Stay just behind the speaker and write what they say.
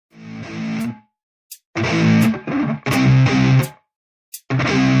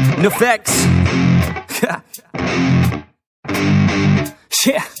effects.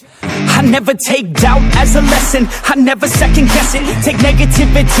 Yeah. I never take doubt as a lesson, I never second guess it. Take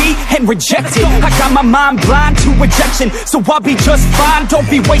negativity and reject it. I got my mind blind to rejection, so I'll be just fine. Don't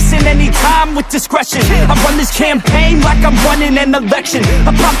be wasting any time with discretion. I run this campaign like I'm running an election.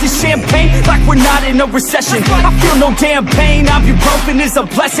 I pop this champagne like we're not in a recession. I feel no damn pain, ibuprofen is a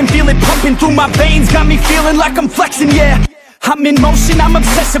blessing. Feel it pumping through my veins, got me feeling like I'm flexing, yeah. I'm in motion, I'm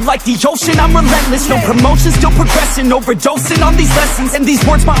obsessive like the ocean, I'm relentless. No promotion, still progressing, overdosing on these lessons. And these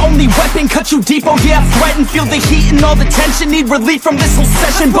words my only weapon, cut you deep, oh yeah, I threaten. Feel the heat and all the tension, need relief from this whole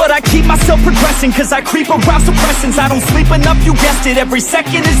session. But I keep myself progressing, cause I creep around suppressants. I don't sleep enough, you guessed it, every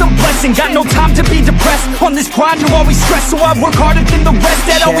second is a blessing. Got no time to be depressed, on this grind you're always stressed. So I work harder than the rest,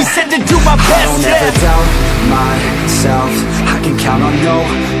 that always said to do my best. I don't ever doubt myself, I can count on no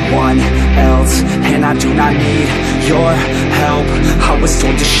one else. And I do not need your help, I was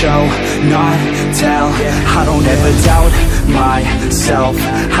told to show, not tell. I don't ever doubt myself,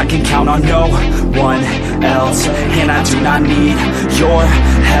 I can count on no one else. And I do not need your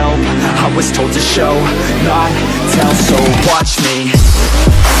help, I was told to show, not tell. So watch me.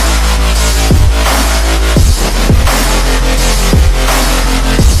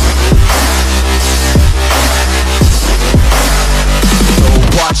 So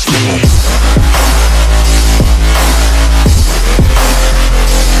watch me.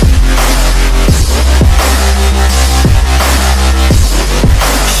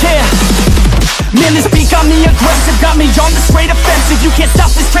 Man, this beat got me aggressive, got me on the straight offensive. You can't stop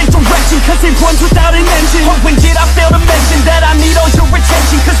this train direction, cause it runs without an engine. But when did I fail to mention that I need all your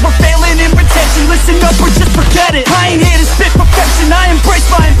attention? Cause we're failing in retention, listen up or just forget it. I ain't here to spit perfection, I embrace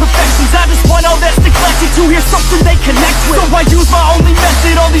my imperfections. I just want all that's neglected to hear something they connect with. So I use my only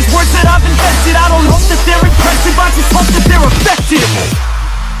method, all these words that I've invested. I don't hope that they're impressive, I just hope that they're effective.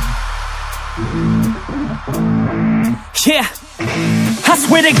 Yeah, I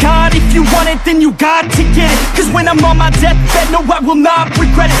swear to God, if you want it, then you got to get it. Cause when I'm on my deathbed, no, I will not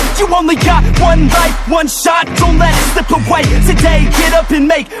regret it. You only got one life, one shot, don't let it slip away. Today, get up and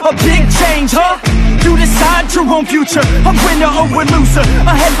make a big change, huh? You decide your own future, a winner or a loser,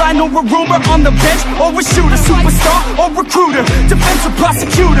 a headline or a rumor, on the bench or a shooter, superstar or recruiter, defense or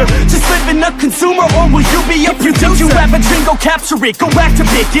prosecutor, just living a consumer, or will you be a producer? If you have a dream, go capture it, go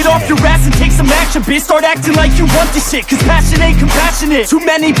activate, get off your ass and take some action, bitch. Start acting like you want this shit, cause passion ain't compassionate. Too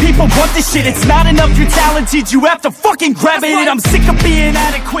many people want this shit, it's not enough you're talented, you have to fucking grab it. And I'm sick of being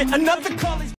adequate, another call is